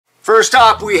First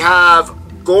up, we have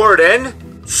Gordon,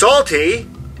 Salty,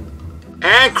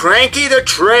 and Cranky the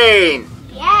Train.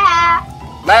 Yeah.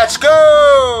 Let's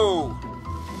go!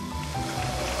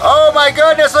 Oh my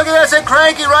goodness, look at this, and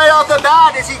Cranky right off the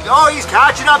bat. He's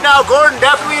catching up now. Gordon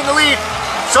definitely in the lead.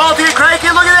 Salty and Cranky,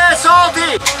 look at this,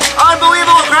 Salty!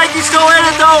 Unbelievable, Cranky's still in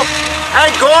it though.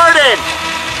 And Gordon,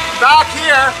 back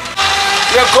here.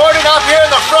 We have Gordon up here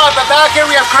in the front, but back here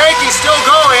we have Cranky still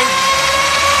going.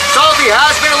 Salty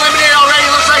has been eliminated already.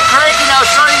 Looks like Cranky now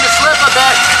starting to slip a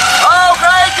bit. Oh,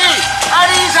 Cranky! And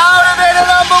he's out of it, and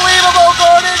unbelievable,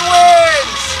 Gordon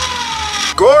wins!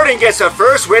 Gordon gets the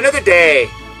first win of the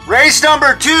day. Race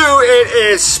number 2, it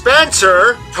is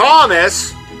Spencer,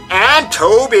 Thomas, and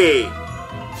Toby.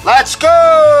 Let's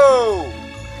go!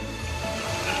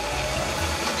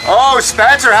 Oh,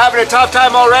 Spencer having a tough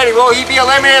time already. Will he be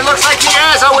eliminated? Looks like he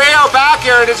is. Way out back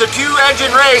here. It is a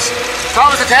 2-engine race.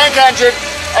 Thomas the tank engine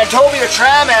and Toby the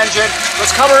tram engine.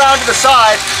 Let's come around to the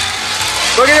side.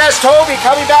 Look at this, Toby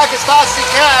coming back as fast as he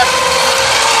can.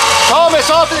 Thomas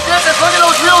off in the distance. Look at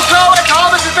those wheels go, and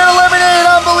Thomas has been eliminated.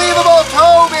 Unbelievable,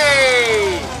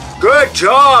 Toby. Good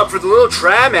job for the little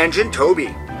tram engine,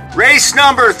 Toby. Race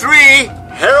number 3,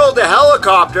 Harold the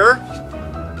helicopter,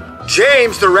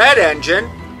 James the red engine,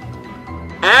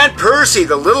 and Percy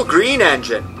the little green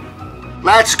engine.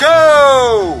 Let's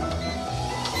go!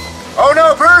 Oh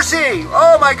no, Percy!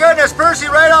 Oh my goodness,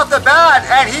 Percy right off the bat,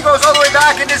 and he goes all the way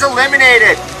back and is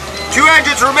eliminated. 2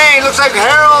 engines remain. Looks like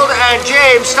Harold and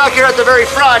James stuck here at the very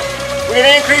front. We're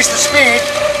going to increase the speed.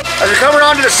 As we come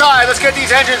around to the side, let's get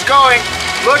these engines going.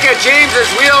 Look at James's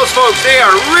wheels, folks. They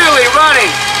are really running.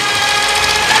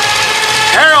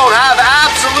 Harold have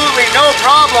absolutely no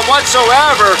problem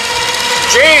whatsoever.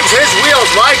 James, his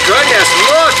wheels, my goodness,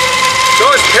 look.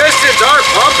 Those pistons are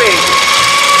pumping.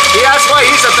 That's why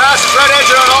he's the fastest red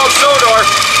engine on all Sodor.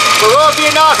 But will it be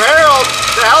enough? Harold,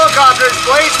 the helicopter's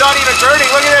blade's not even turning.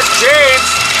 Look at this, James.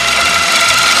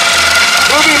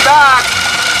 Moving back.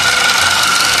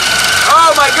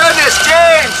 Oh my goodness,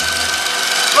 James.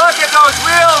 Look at those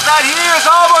wheels, and he is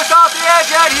almost off the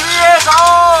edge, and he is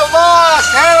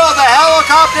lost. Harold, the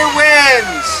helicopter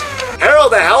wins.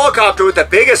 Harold, the helicopter with the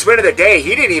biggest win of the day.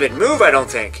 He didn't even move, I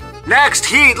don't think. Next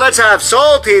heat, let's have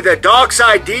Salty, the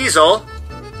dockside diesel,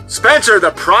 Spencer,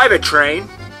 the private train,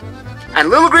 and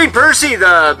Little Green Percy,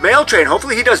 the mail train.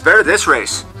 Hopefully he does better this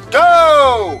race.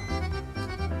 Go!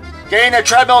 Getting the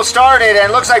treadmill started,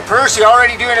 and looks like Percy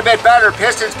already doing a bit better.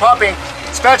 Pistons pumping.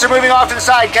 Spencer moving off to the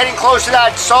side, getting close to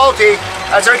that Salty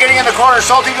as they're getting in the corner.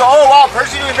 Salty, oh wow,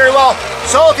 Percy doing very well.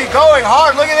 Salty going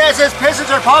hard. Look at this, his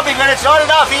pistons are pumping, but it's not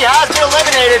enough. He has been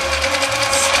eliminated.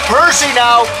 Percy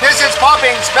now, pistons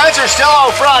pumping. Spencer still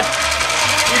out front.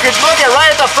 You can look at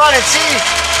right at the front and see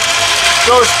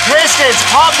those pistons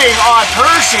pumping on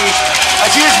Percy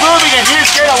as he is moving, and he's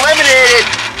getting eliminated.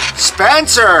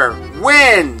 Spencer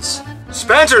wins.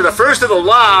 Spencer, the first of the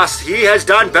last, he has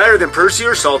done better than Percy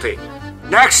or Salty.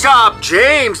 Next up,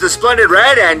 James, the splendid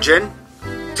red engine,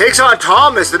 takes on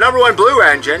Thomas, the #1 blue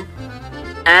engine,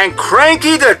 and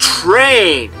Cranky the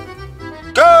train.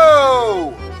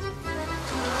 Go!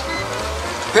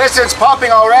 Pistons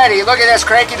pumping already. Look at this,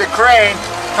 Cranky the crane,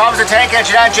 Thomas the tank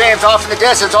engine, and James off in the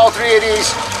distance. All 3 of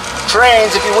these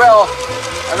trains, if you will.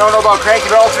 I don't know about Cranky,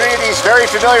 but all 3 of these very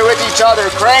familiar with each other.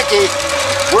 Cranky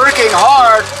working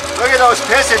hard. Look at those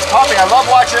pistons pumping. I love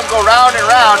watching him go round and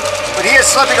round, but he is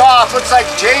slipping off. Looks like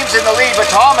James in the lead, but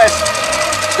Thomas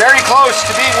very close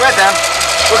to being with him.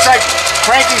 Looks like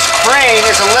Cranky's crane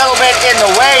is a little bit in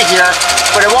the way here,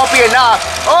 but it won't be enough.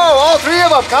 Oh, all 3 of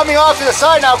them coming off to the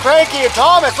side now. Cranky and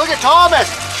Thomas. Look at Thomas.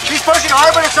 He's pushing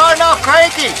hard, but it's not enough.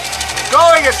 Cranky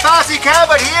going as fast as he can,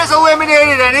 but he is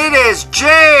eliminated, and it is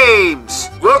James.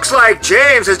 Looks like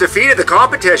James has defeated the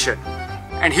competition.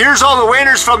 And here's all the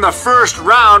winners from the first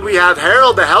round. We have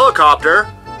Harold the helicopter,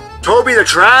 Toby the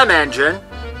tram engine,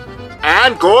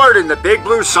 and Gordon the big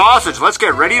blue sausage. Let's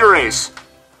get ready to race.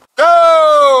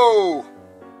 Go!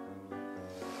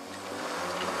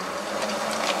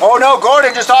 Oh no,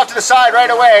 Gordon just off to the side right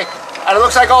away. And it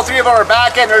looks like all 3 of them are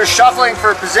back in. They're shuffling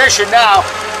for position now.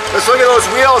 Let's look at those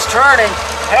wheels turning.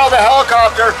 Harold the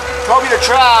helicopter, Toby the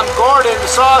tram, Gordon the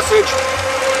sausage.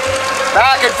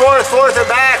 Back and forth, forth and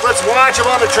back. Let's watch them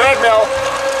on the treadmill.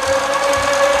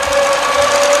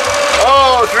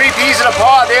 Oh, 3 peas in a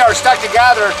pod. They are stuck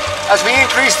together as we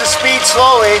increase the speed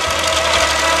slowly.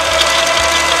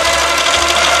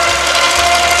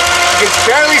 You can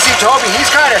barely see Toby. He's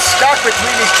kind of stuck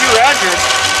between these 2 engines.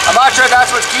 I'm not sure if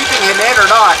that's what's keeping him in or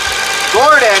not.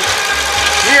 Gordon,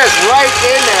 he is right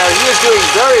in there. He is doing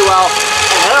very well.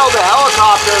 And Harold the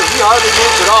helicopter, he hardly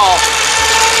moves at all.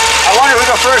 I wonder who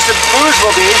the first to lose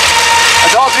will be.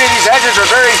 As all three of these engines are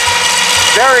very,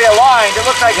 very aligned. It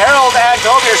looks like Harold and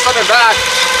Toby are slipping back.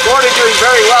 Gordon doing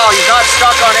very well. He's not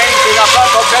stuck on anything up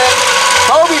front, okay?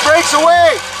 Toby breaks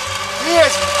away. He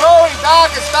is going back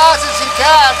as fast as he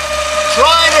can,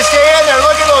 trying to stay in there.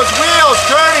 Look at those wheels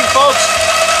turning, folks.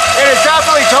 It is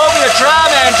definitely Toby, a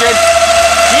tram engine.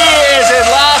 He is in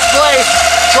last place,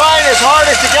 trying his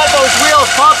hardest to get those wheels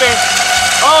pumping.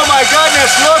 Oh my goodness,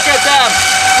 look at them.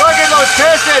 Look at those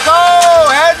pistons. Oh,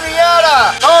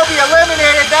 Henrietta. Toby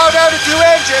eliminated, now down to 2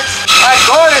 engines. And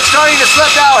Gordon's starting to slip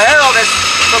now. Harold, his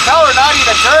propeller not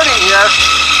even turning here.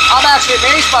 I'm actually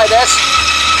amazed by this.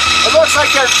 It looks like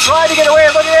they're trying to get away.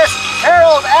 Look at this.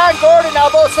 Harold and Gordon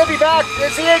now both slipping back.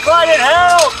 It's the incline, and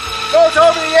Harold goes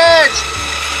over the edge.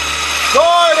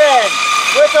 Gordon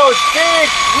with those big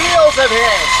wheels of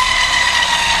his.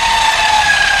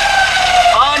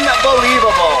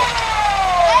 Unbelievable.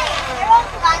 Hey, Harold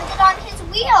landed on his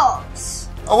wheels.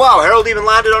 Oh wow, Harold even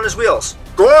landed on his wheels.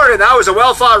 Gordon, that was a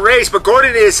well-fought race, but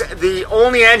Gordon is the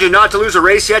only engine not to lose a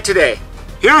race yet today.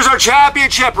 Here's our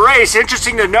championship race.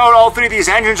 Interesting to note, all three of these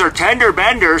engines are tender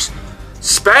benders.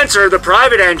 Spencer, the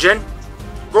private engine,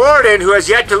 Gordon, who has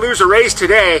yet to lose a race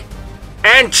today,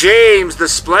 and James, the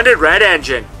splendid red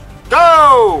engine.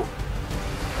 Go!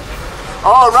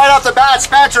 Oh, right off the bat,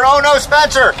 Spencer. Oh no,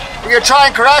 Spencer. We're going to try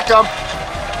and correct him.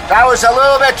 That was a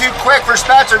little bit too quick for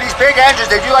Spencer. These big engines,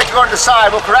 they do like to go to the side.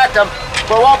 We'll correct them,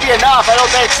 but it won't be enough. I don't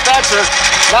think. Spencer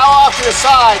now off to the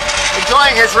side,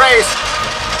 enjoying his race.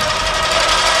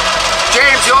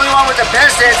 James, the only one with the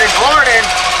pistons, and Gordon,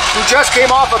 who just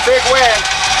came off a big win.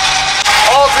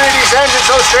 All three of these engines,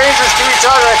 so strangers to each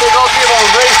other. I think all three of them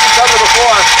have raced each other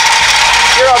before.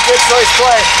 Here on Good Choice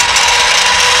Play.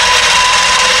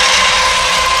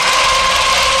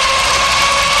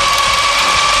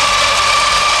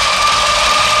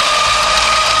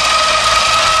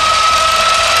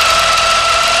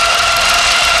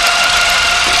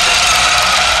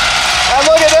 And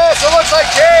look at this, it looks like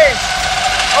James.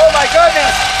 Oh my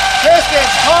goodness,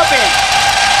 pistons pumping.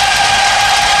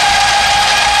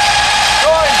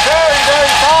 Going very,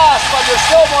 very fast, but there's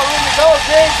still more room to go.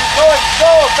 James is going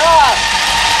so fast.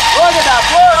 Look at that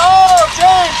blur. Oh,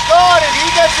 James got it. He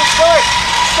gets the start.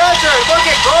 Spencer, look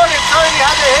at Gordon starting to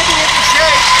have the hippy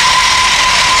shake.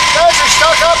 Spencer's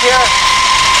stuck up here.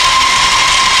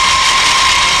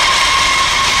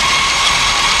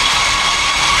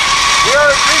 We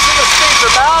are increasing the speed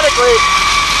dramatically.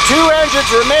 2 engines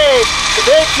are made. The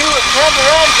big 2 tender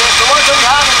engines, the ones that we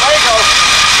have in Lego.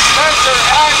 Spencer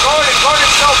and Gordon.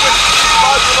 Gordon's still with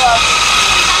buzzing up.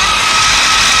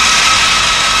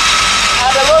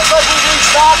 And it looks like we've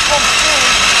reached maximum speed.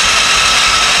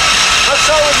 Let's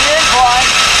start with the incline.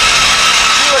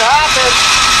 See what happens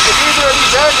if either of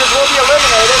these engines will be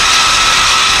eliminated.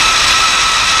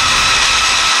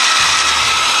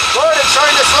 Gordon's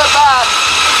starting to slip back.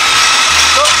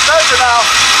 So Spencer now.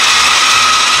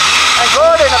 And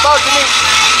Gordon about to meet.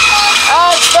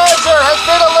 And Spencer has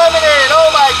been eliminated.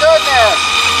 Oh my goodness.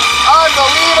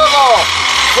 Unbelievable.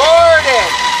 Gordon,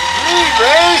 3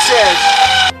 races.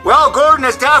 Well, Gordon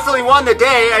has definitely won the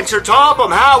day, and Sir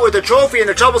Topham Hatt with the trophy and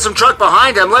the troublesome truck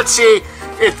behind him. Let's see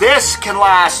if this can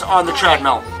last on the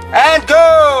treadmill. And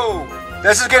go!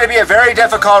 This is going to be a very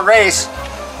difficult race.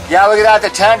 Yeah, look at that, the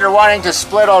tender wanting to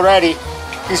split already.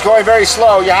 He's going very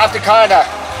slow. You have to kind of...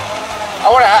 I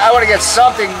want to get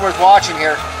something worth watching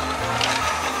here.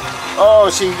 Oh,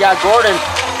 see, you got Gordon.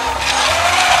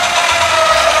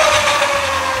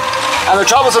 And the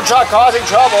troublesome truck causing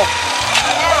trouble.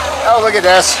 Oh, look at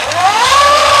this.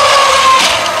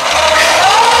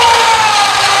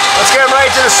 Let's get him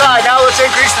right to the side. Now let's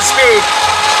increase the speed.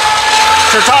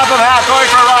 Sir Topham Hatt going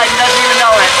for a ride. He doesn't even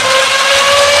know it.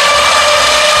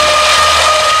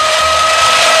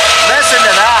 Listen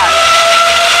to that.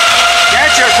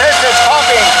 Get your pistons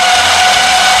pumping.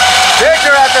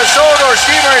 Victor at the Soldor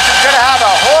Steamers is going to have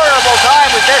a horrible time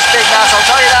with this big mess. I'll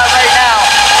tell you that right now.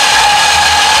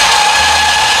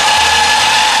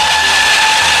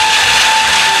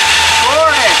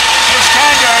 Gordon is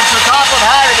tender and Sir Topham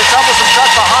Hatt in the troublesome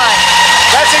truck behind.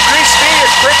 Let's increase speed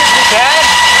as quick as we can.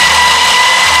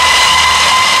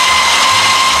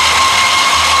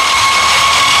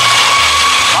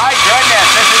 My goodness,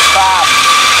 this is fast.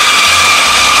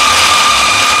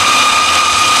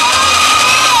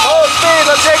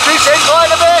 Let's increase incline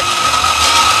a bit.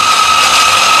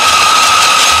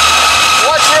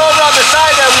 Once we're over on the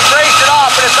side there, we've raced it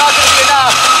off, but it's not going to be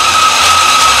enough.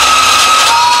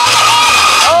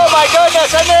 Oh my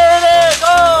goodness, and there it is!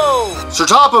 Oh! Sir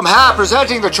Topham Hatt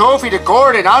presenting the trophy to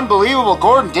Gordon. Unbelievable,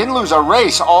 Gordon didn't lose a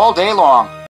race all day long.